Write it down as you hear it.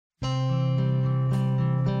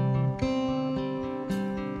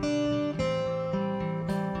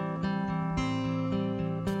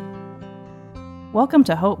Welcome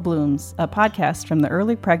to Hope Blooms, a podcast from the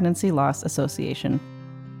Early Pregnancy Loss Association.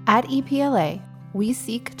 At EPLA, we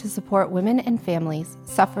seek to support women and families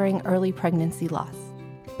suffering early pregnancy loss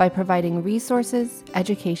by providing resources,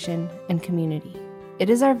 education, and community. It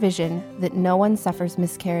is our vision that no one suffers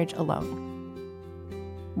miscarriage alone.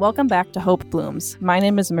 Welcome back to Hope Blooms. My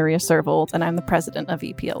name is Maria Servold, and I'm the president of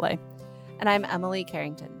EPLA. And I'm Emily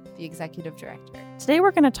Carrington, the executive director. Today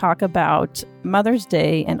we're going to talk about Mother's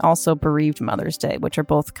Day and also Bereaved Mother's Day, which are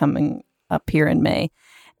both coming up here in May.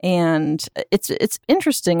 And it's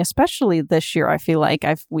interesting, especially this year. I feel like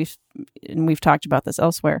we've talked about this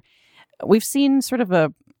elsewhere. We've seen sort of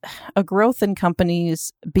a growth in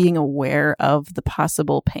companies being aware of the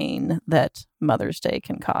possible pain that Mother's Day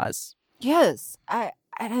can cause. Yes, I've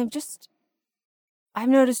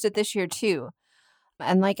noticed it this year too.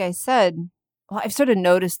 And like I said, well, I've sort of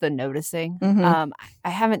noticed the noticing. Mm-hmm. I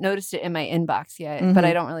haven't noticed it in my inbox yet, Mm-hmm. but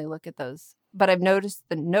I don't really look at those. But I've noticed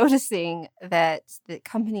the noticing that the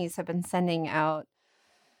companies have been sending out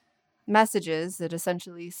messages that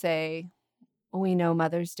essentially say, we know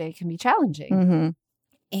Mother's Day can be challenging. Mm-hmm.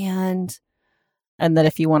 And that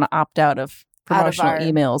if you want to opt out of promotional our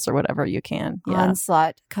emails or whatever, you can. Yeah.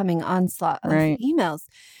 onslaught of Right. emails.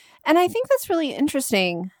 And I think that's really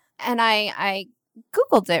interesting. And I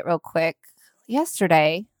Googled it real quick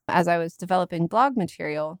yesterday as I was developing blog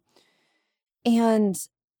material. And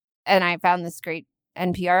I found this great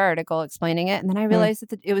NPR article explaining it. And then I realized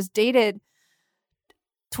that it was dated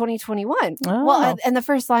 2021. Oh. Well, and the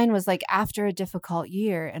first line was like, after a difficult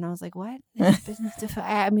year. And I was like, what? Is business difficult?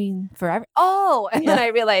 I mean, forever. Oh, and then I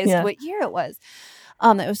realized what year it was.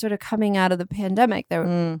 It was sort of coming out of the pandemic.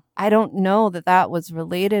 I don't know that was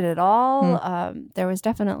related at all. There was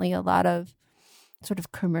definitely a lot of sort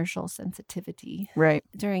of commercial sensitivity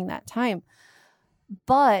during that time.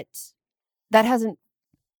 But that hasn't,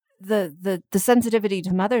 the sensitivity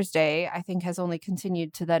to Mother's Day, I think, has only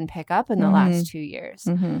continued to then pick up in the last 2 years.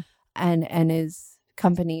 Mm-hmm. And as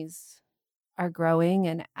companies are growing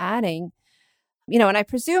and adding, and I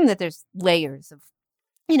presume that there's layers of,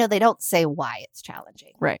 they don't say why it's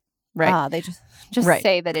challenging. Right. They just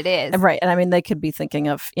say that it is. Right. And I mean, they could be thinking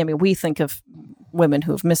of, we think of women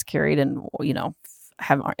who have miscarried and,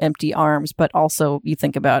 have empty arms, but also you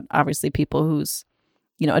think about obviously people whose,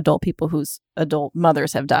 adult people whose adult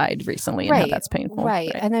mothers have died recently and how that's painful. Right.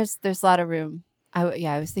 And there's a lot of room.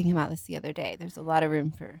 I was thinking about this the other day. There's a lot of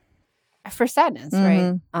room for sadness,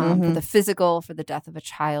 right? For the physical, for the death of a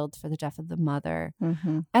child, for the death of the mother,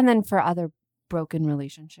 and then for other broken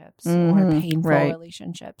relationships or painful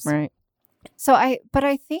relationships. Right. So I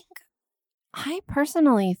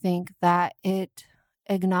personally think that it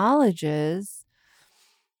acknowledges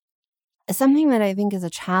something that I think is a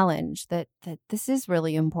challenge, that this is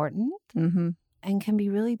really important and can be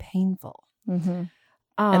really painful. And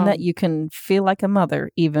that you can feel like a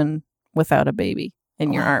mother even without a baby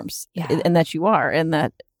in your arms. Yeah. And that you are. And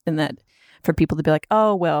that for people to be like,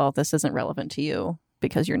 oh, well, this isn't relevant to you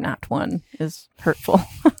because you're not one is hurtful.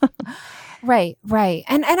 Right.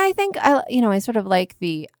 And I think, I sort of like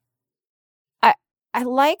I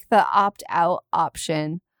like the opt-out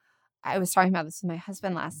option. I was talking about this with my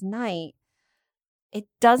husband last night. It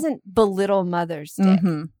doesn't belittle Mother's Day.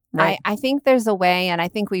 Right. I think there's a way, and I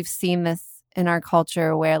think we've seen this in our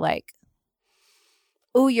culture where like,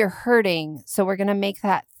 oh, you're hurting, so we're going to make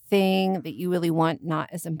that thing that you really want not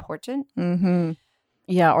as important.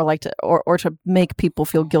 Yeah, or like to make people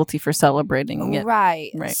feel guilty for celebrating it.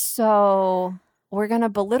 Right. So we're going to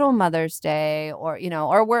belittle Mother's Day or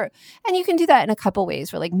and you can do that in a couple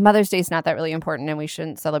ways where like Mother's Day is not that really important and we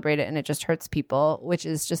shouldn't celebrate it and it just hurts people, which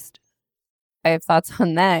is just, I have thoughts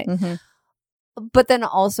on that. But then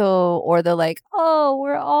also, or they're like, oh,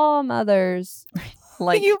 we're all mothers.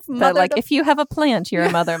 Like, if you have a plant, you're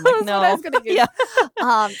a mother. I'm like, no. That's what I was going to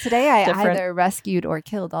do. Today I Different. either rescued or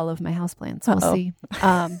killed all of my houseplants. We'll see.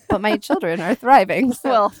 But my children are thriving. So.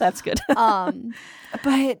 Well, that's good.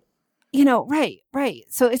 But, right.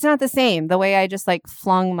 So it's not the same. The way I just like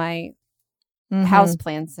flung my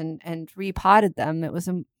houseplants and repotted them, it was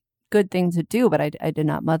a good thing to do, but I did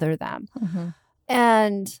not mother them.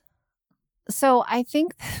 And so I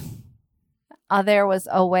think there was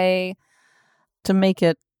a way to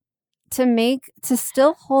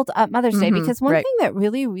still hold up Mother's Day, because one thing that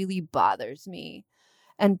really, really bothered me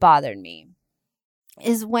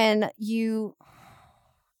is when you,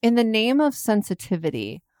 in the name of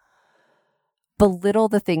sensitivity, belittle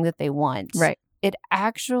the thing that they want. Right. It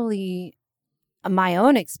actually, my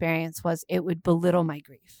own experience was it would belittle my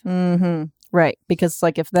grief. Right. Because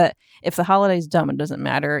like if the holiday's dumb, it doesn't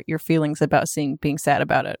matter. Your feelings about being sad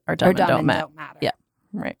about it are dumb and don't matter. Yeah.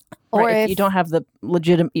 Right. Or if you don't have the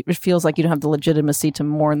it feels like you don't have the legitimacy to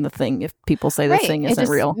mourn the thing if people say the thing isn't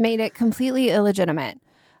real. Made it completely illegitimate.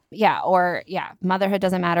 Yeah. Or motherhood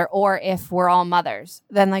doesn't matter. Or if we're all mothers,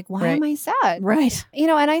 then like, why am I sad? Right.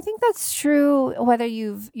 And I think that's true whether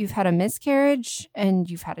you've had a miscarriage and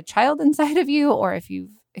you've had a child inside of you, or if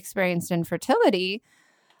you've experienced infertility.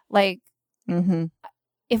 Like,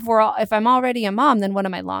 if I'm already a mom, then what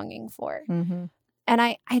am I longing for? And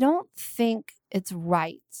I don't think it's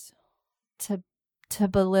right to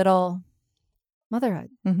belittle motherhood.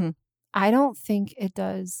 I don't think it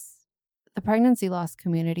does the pregnancy loss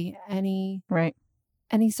community any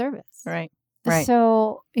service. Right.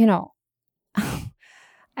 So,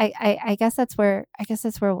 I guess that's where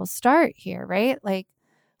we'll start here, right? Like,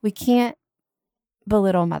 we can't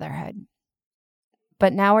belittle motherhood.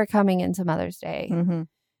 But now we're coming into Mother's Day.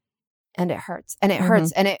 And it hurts. And it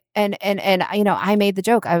hurts. And I made the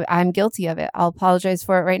joke. I'm guilty of it. I'll apologize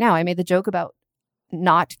for it right now. I made the joke about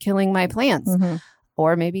not killing my plants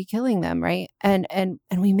or maybe killing them, right? And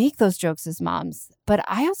we make those jokes as moms. But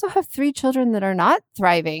I also have 3 children that are not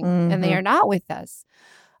thriving and they are not with us.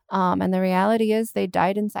 And the reality is they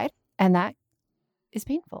died inside, and that is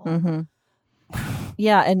painful.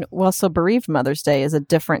 Yeah. And so Bereaved Mother's Day is a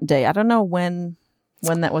different day. I don't know when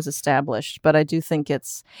that was established, but I do think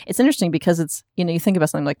it's interesting because it's, you think about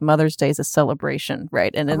something like Mother's Day is a celebration,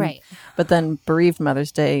 right? But then Bereaved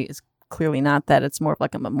Mother's Day is clearly not that. It's more of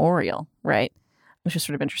like a memorial, right? It's just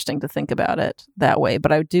sort of interesting to think about it that way.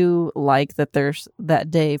 But I do like that there's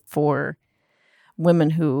that day for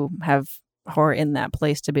women who are in that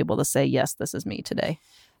place to be able to say, yes, this is me today.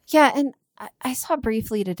 Yeah. And I saw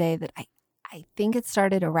briefly today that I think it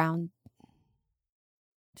started around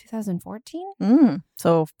 2014.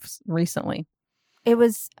 So recently. It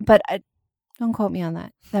was, but don't quote me on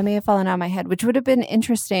that. That may have fallen out of my head, which would have been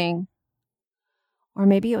interesting. Or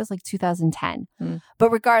maybe it was like 2010.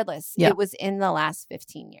 But regardless, it was in the last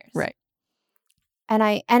 15 years. Right.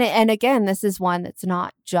 And again, this is one that's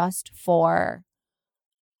not just for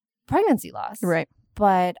pregnancy loss. Right.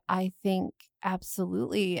 But I think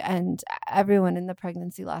absolutely, and everyone in the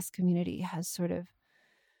pregnancy loss community has sort of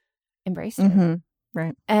embraced it.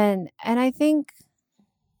 Right. And I think,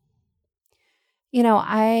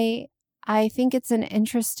 I think it's an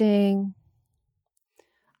interesting,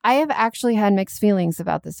 I have actually had mixed feelings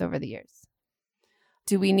about this over the years.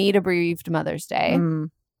 Do we need a Bereaved Mother's Day?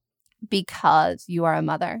 Because you are a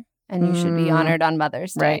mother and you should be honored on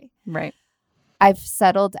Mother's Day. Right. I've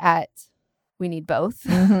settled at we need both.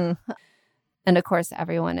 And of course,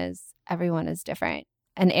 everyone is different.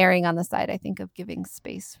 And erring on the side, I think, of giving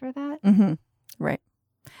space for that.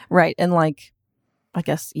 Right. And like, I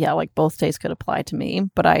guess, like both days could apply to me,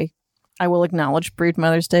 but I will acknowledge Bereaved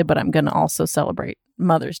Mother's Day, but I'm going to also celebrate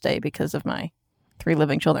Mother's Day because of my 3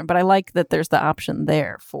 living children. But I like that there's the option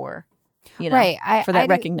there for, for that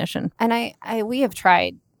recognition. And we have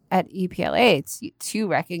tried at EPLA to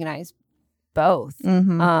recognize both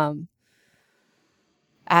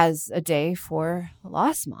as a day for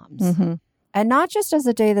lost moms. And not just as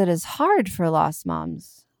a day that is hard for lost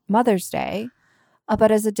moms, Mother's Day,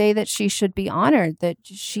 but as a day that she should be honored, that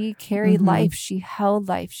she carried life, she held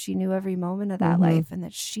life, she knew every moment of that life, and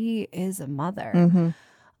that she is a mother.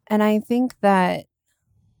 And I think that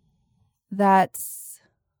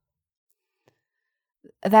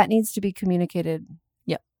needs to be communicated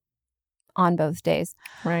on both days.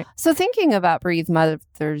 Right. So thinking about Bereaved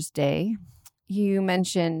Mother's Day, you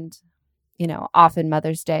mentioned, often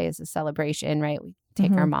Mother's Day is a celebration, right? We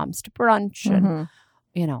take our moms to brunch and,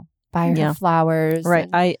 buy her flowers. Right.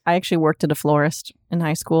 I actually worked at a florist in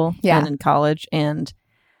high school and in college, and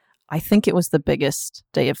I think it was the biggest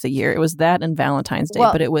day of the year. It was that and Valentine's Day,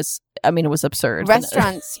 but it was absurd.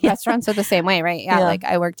 Restaurants are the same way, right? Yeah. Like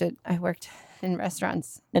I worked in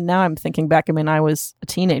restaurants. And now I'm thinking back, I was a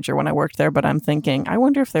teenager when I worked there, but I'm thinking,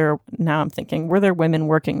 were there women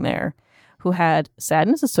working there who had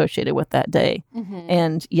sadness associated with that day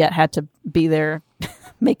and yet had to be there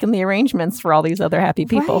making the arrangements for all these other happy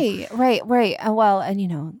people. Right. Well,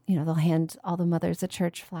 and they'll hand all the mothers at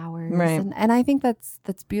church flowers. Right. And I think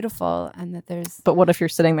that's beautiful, and that there's. But what if you're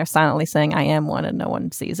sitting there silently saying, I am one, and no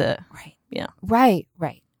one sees it? Right. Yeah. Right.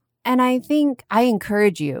 And I think I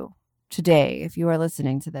encourage you today, if you are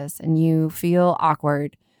listening to this and you feel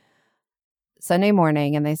awkward Sunday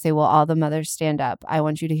morning and they say, well, all the mothers stand up, I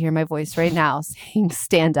want you to hear my voice right now saying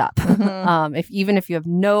stand up. Even if you have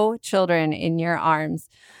no children in your arms,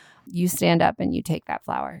 you stand up and you take that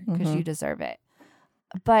flower because you deserve it.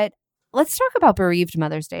 But let's talk about Bereaved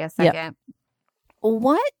Mother's Day a second. Yep.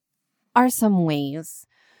 What are some ways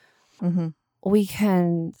we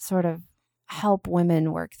can sort of help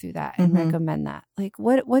women work through that and recommend that? Like,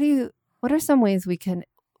 what are some ways we can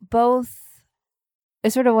both, I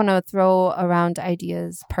sort of want to throw around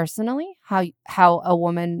ideas personally, how a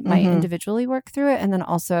woman might individually work through it, and then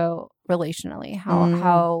also relationally,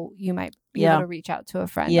 how you might be able to reach out to a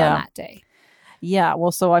friend on that day. Yeah.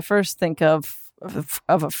 Well, so I first think from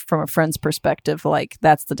a friend's perspective, like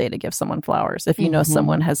that's the day to give someone flowers. If you know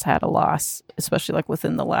someone has had a loss, especially like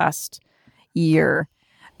within the last year,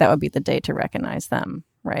 that would be the day to recognize them,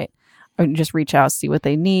 right? Or just reach out, see what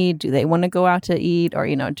they need. Do they want to go out to eat, or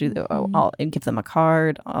and give them a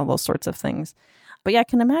card, all those sorts of things. But yeah, I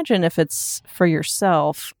can imagine if it's for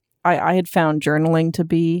yourself. I had found journaling to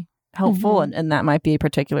be helpful, and that might be a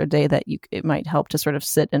particular day that it might help to sort of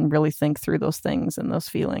sit and really think through those things and those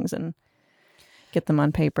feelings and get them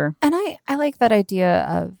on paper. And I like that idea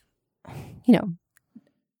of,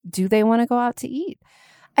 do they want to go out to eat?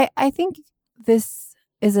 I think this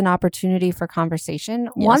is an opportunity for conversation.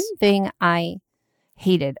 Yes. One thing I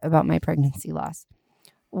hated about my pregnancy loss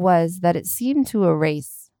was that it seemed to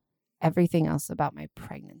erase everything else about my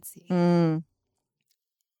pregnancy. And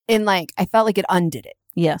I felt like it undid it.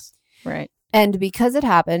 Yes. Right. And because it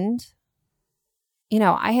happened,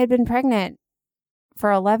 I had been pregnant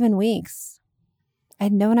for 11 weeks. I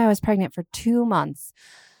had known I was pregnant for 2 months.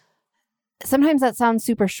 Sometimes that sounds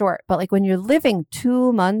super short, but like when you're living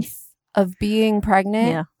 2 months of being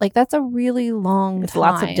pregnant, that's a really long time. It's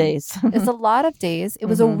lots of days. It's a lot of days. It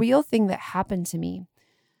was a real thing that happened to me.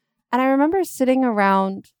 And I remember sitting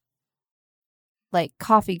around like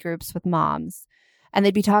coffee groups with moms, and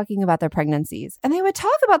they'd be talking about their pregnancies, and they would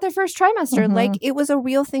talk about their first trimester like it was a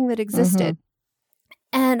real thing that existed.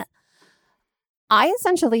 And I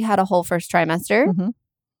essentially had a whole first trimester.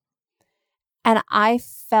 And I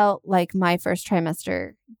felt like my first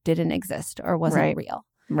trimester didn't exist or wasn't real.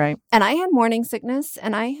 Right. And I had morning sickness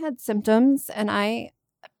and I had symptoms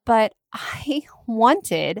but I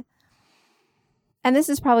wanted, and this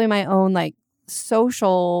is probably my own like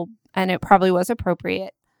social, and it probably was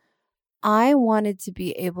appropriate. I wanted to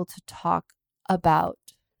be able to talk about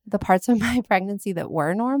the parts of my pregnancy that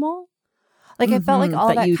were normal. Like I felt like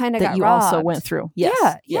all that kind of got you robbed. Also went through.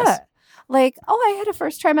 Yes. Yeah. Like, I had a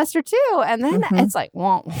first trimester too. And then it's like,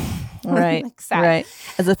 whoa. Right. Right.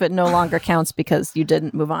 As if it no longer counts because you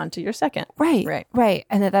didn't move on to your second. Right.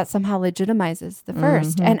 And that somehow legitimizes the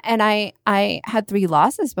first. And I had 3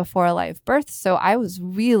 losses before a live birth. So I was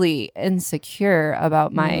really insecure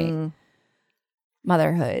about my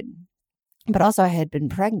motherhood. But also I had been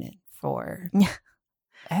pregnant for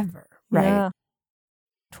ever. Right. Yeah.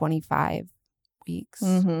 25 weeks.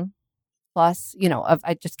 Plus,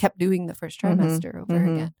 I just kept doing the first trimester over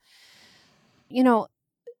again.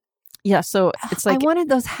 Yeah, so it's like I wanted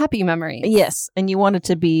those happy memories. Yes, and you wanted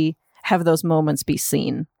to have those moments be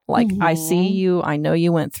seen. Like I see you, I know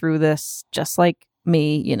you went through this just like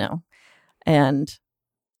me, and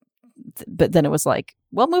but then it was like,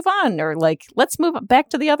 well, move on, or like let's move back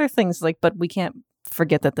to the other things. Like, but we can't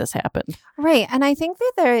forget that this happened. Right, and I think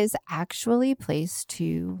that there is actually place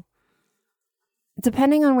to.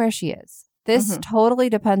 Depending on where she is. This totally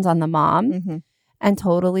depends on the mom and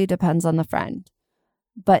totally depends on the friend.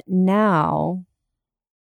 But now,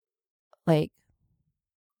 like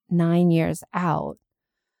 9 years out,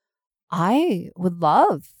 I would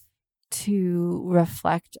love to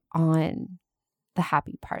reflect on the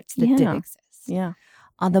happy parts that did exist. Yeah.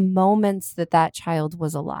 On the moments that child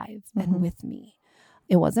was alive and with me.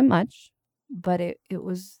 It wasn't much, but it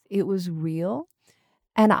was real.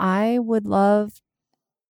 And I would love,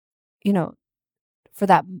 for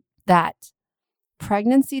that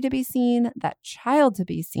pregnancy to be seen, that child to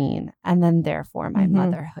be seen, and then therefore my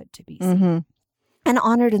motherhood to be seen and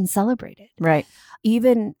honored and celebrated. Right.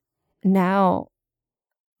 Even now,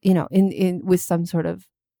 in with some sort of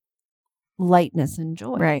lightness and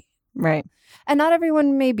joy. Right. Right. And not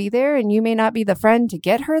everyone may be there, and you may not be the friend to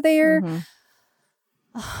get her there.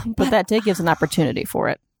 But that day gives an opportunity for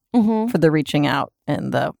it, for the reaching out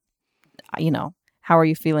and the, how are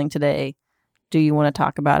you feeling today? Do you want to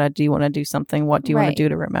talk about it? Do you want to do something? What do you want to do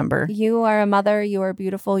to remember? You are a mother. You are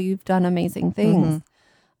beautiful. You've done amazing things.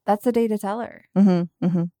 That's the day to tell her.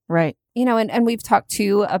 Right. And we've talked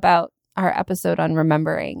too about our episode on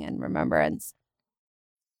remembering and remembrance.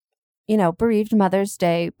 Bereaved Mother's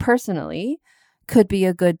Day personally could be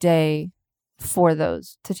a good day for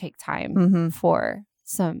those to take time for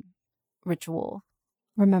some ritual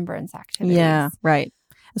remembrance activities. Yeah, right.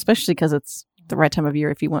 Especially because it's the right time of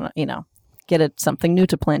year if you want to, get something new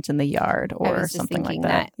to plant in the yard or something like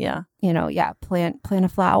that. Yeah. Plant a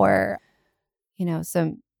flower,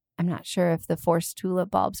 some I'm not sure if the forced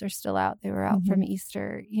tulip bulbs are still out. They were out from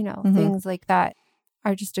Easter, things like that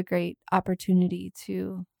are just a great opportunity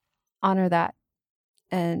to honor that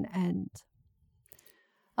and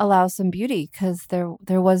allow some beauty, because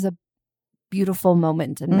there was a beautiful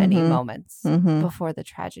moment and many moments before the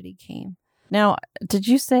tragedy came. Now, did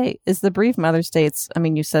you say, is the bereaved Mother's Day,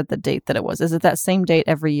 you said the date that it was. Is it that same date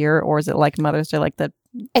every year, or is it like Mother's Day, like the...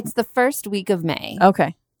 It's the first week of May.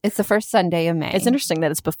 Okay. It's the first Sunday of May. It's interesting that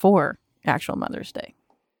it's before actual Mother's Day.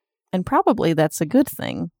 And probably that's a good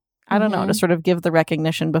thing. I don't know, to sort of give the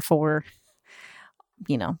recognition before,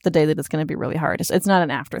 the day that it's going to be really hard. It's not an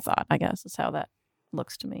afterthought, I guess, is how that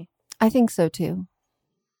looks to me. I think so, too.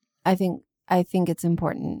 I think it's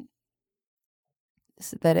important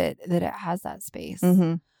that it has that space.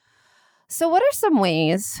 So what are some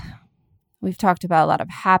ways, we've talked about a lot of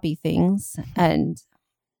happy things and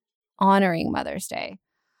honoring Mother's Day,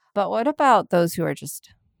 but what about those who are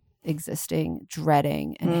just existing,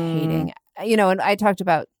 dreading and hating? And I talked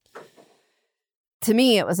about, to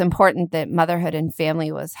me, it was important that motherhood and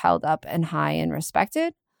family was held up and high and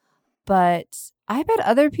respected, but I bet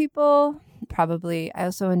other people probably, I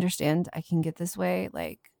also understand I can get this way,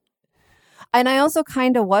 and I also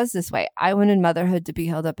kind of was this way. I wanted motherhood to be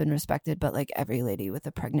held up and respected, but like every lady with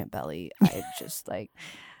a pregnant belly, I just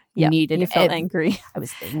needed. You felt angry. I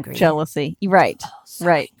was angry. Jealousy. Right. So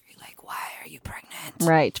right. Angry. Like, why are you pregnant?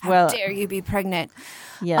 Right. How dare you be pregnant?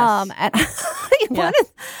 Yes. And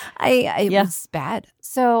it was bad.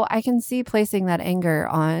 So I can see placing that anger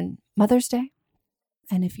on Mother's Day.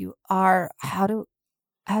 And if you are, how do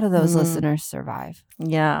those listeners survive?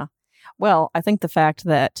 Yeah. Well, I think the fact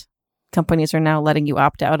that companies are now letting you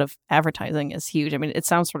opt out of advertising is huge. I mean, it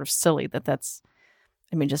sounds sort of silly that's,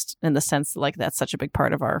 just in the sense like that's such a big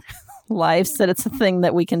part of our lives that it's a thing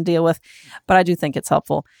that we can deal with. But I do think it's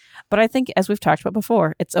helpful. But I think, as we've talked about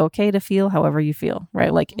before, it's okay to feel however you feel,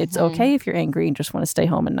 right? Like it's okay if you're angry and just want to stay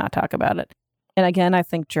home and not talk about it. And again, I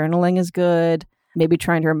think journaling is good. Maybe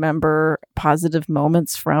trying to remember positive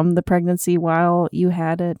moments from the pregnancy while you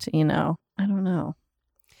had it, I don't know.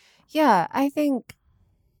 Yeah, I think,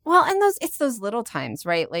 well, and it's those little times,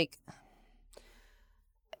 right? Like,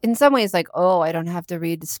 in some ways, like, oh, I don't have to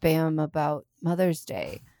read spam about Mother's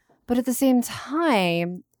Day. But at the same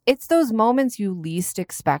time, it's those moments you least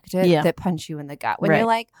expected that punch you in the gut. When you're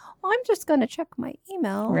like, well, I'm just going to check my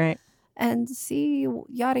email and see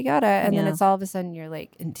yada, yada. And then it's all of a sudden you're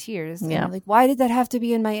like in tears. And you're like, why did that have to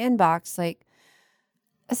be in my inbox? Like,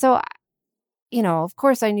 so, of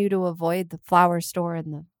course I knew to avoid the flower store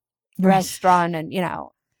and the restaurant and,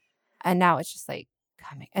 and now it's just like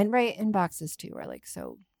coming. And inboxes too are like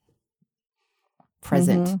so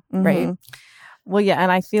present, right? Well, yeah.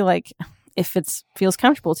 And I feel like if it feels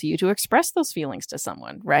comfortable to you to express those feelings to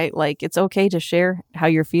someone, right? Like it's okay to share how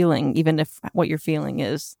you're feeling, even if what you're feeling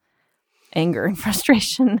is anger and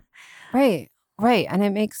frustration. Right. And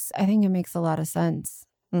I think it makes a lot of sense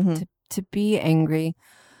to be angry.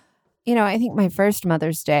 I think my first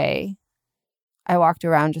Mother's Day, I walked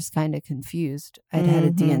around just kind of confused. I'd had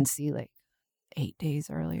a DNC like 8 days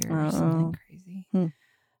earlier or something crazy. And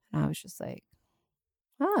I was just like,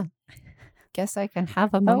 guess I can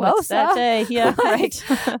have a mimosa. It's that day. Yeah, right.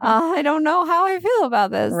 I don't know how I feel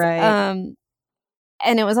about this. Right.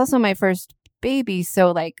 And it was also my first baby.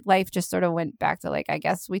 So like life just sort of went back to like, I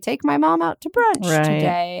guess we take my mom out to brunch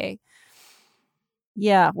today.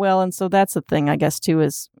 Yeah. Well, and so that's the thing, I guess, too,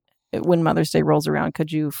 is when Mother's Day rolls around,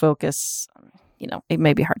 could you focus, it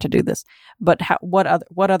may be hard to do this, but what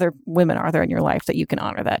other women are there in your life that you can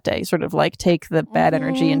honor that day? Sort of like take the bad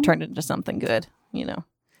energy and turn it into something good,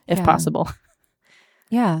 if possible.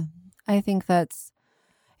 Yeah. I think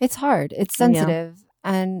it's hard. It's sensitive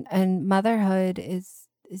and motherhood is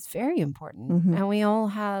very important. And we all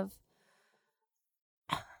have,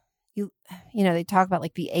 they talk about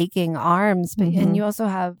like the aching arms, but and you also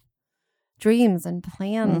have dreams and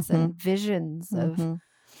plans and visions of.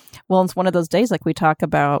 Well, it's one of those days like we've talked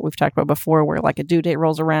about before, where like a due date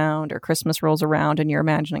rolls around or Christmas rolls around and you're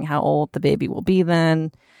imagining how old the baby will be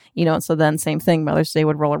then, and so then same thing, Mother's Day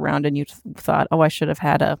would roll around and you thought, oh, I should have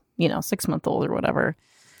had a, 6-month-old or whatever.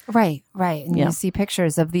 Right. And you see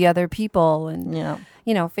pictures of the other people and,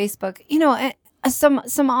 Facebook,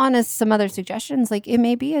 some other suggestions, like it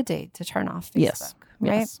may be a day to turn off Facebook,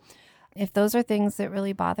 right? Yes. If those are things that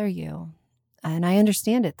really bother you, and I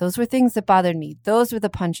understand it, those were things that bothered me. Those were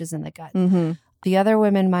the punches in the gut. The other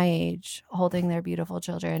women my age holding their beautiful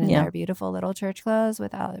children in their beautiful little church clothes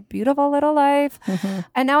without a beautiful little life.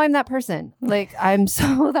 And now I'm that person. Like I'm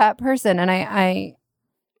so that person. And I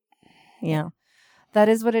that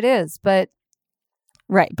is what it is. But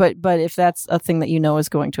Right. But if that's a thing that you know is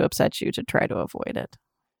going to upset you, to try to avoid it.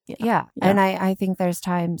 Yeah. And I think there's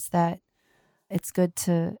times that it's good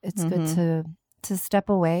to step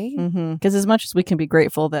away. Because as much as we can be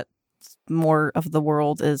grateful that more of the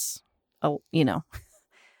world is,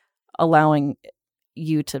 allowing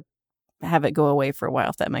you to have it go away for a while,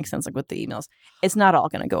 if that makes sense, like with the emails, it's not all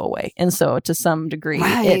going to go away. And so to some degree,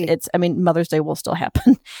 it's Mother's Day will still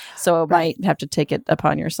happen. So it might have to take it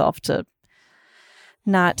upon yourself to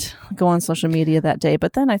not go on social media that day.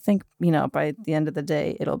 But then I think, by the end of the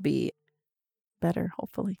day, it'll be better,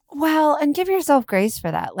 hopefully. Well, and give yourself grace for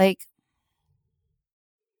that. Like,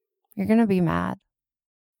 you're going to be mad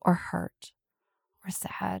or hurt or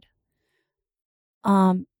sad.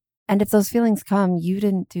 And if those feelings come, you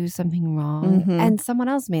didn't do something wrong, and someone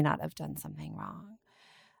else may not have done something wrong.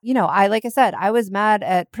 Like I said, I was mad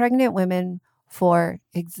at pregnant women for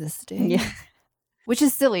existing, which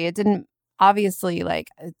is silly. It didn't, obviously,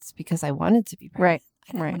 it's because I wanted to be pregnant. Right.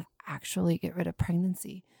 I didn't want to actually get rid of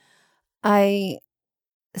pregnancy.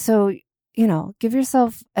 So, give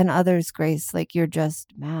yourself and others grace. Like, you're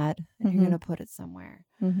just mad and you're going to put it somewhere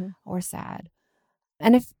or sad.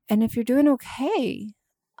 And if you're doing okay,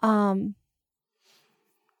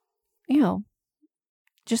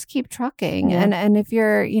 just keep trucking. Yeah. And if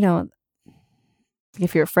you're,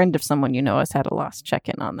 if you're a friend of someone has had a loss, check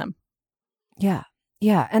in on them. Yeah.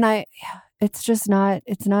 Yeah. And it's just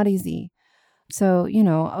it's not easy. So,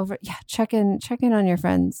 check in on your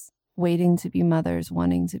friends waiting to be mothers,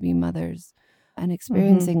 wanting to be mothers, and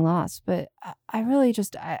experiencing loss. But I really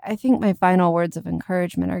I think my final words of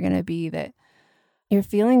encouragement are going to be that your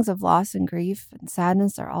feelings of loss and grief and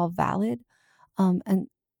sadness are all valid and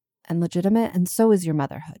legitimate, and so is your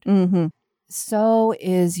motherhood. So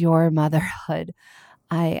is your motherhood.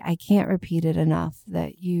 I can't repeat it enough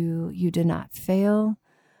that you did not fail.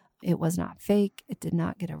 It was not fake. It did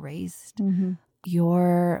not get erased.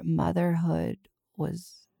 Your motherhood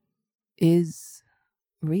is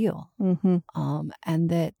real, and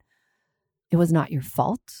that it was not your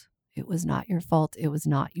fault. It was not your fault. It was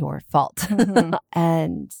not your fault.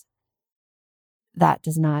 And that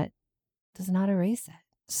does not erase it.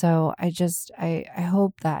 So I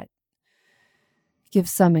hope that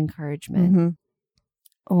gives some encouragement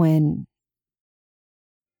when,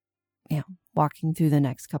 walking through the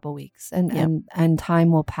next couple weeks, and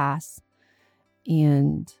time will pass,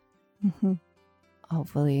 and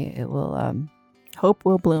hopefully it will, hope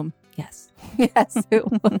will bloom. Yes. Yes, it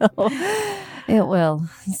will. It will.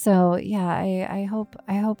 So I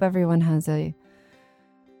hope everyone has a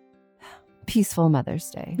peaceful Mother's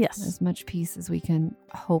Day. Yes. As much peace as we can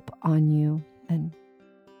hope on you and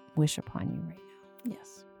wish upon you right now.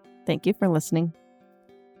 Yes. Thank you for listening.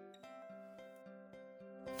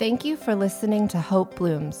 Thank you for listening to Hope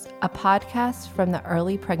Blooms, a podcast from the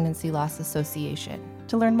Early Pregnancy Loss Association.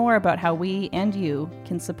 To learn more about how we and you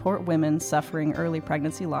can support women suffering early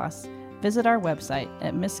pregnancy loss, visit our website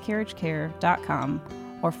at miscarriagecare.com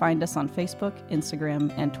or find us on Facebook,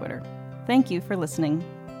 Instagram, and Twitter. Thank you for listening.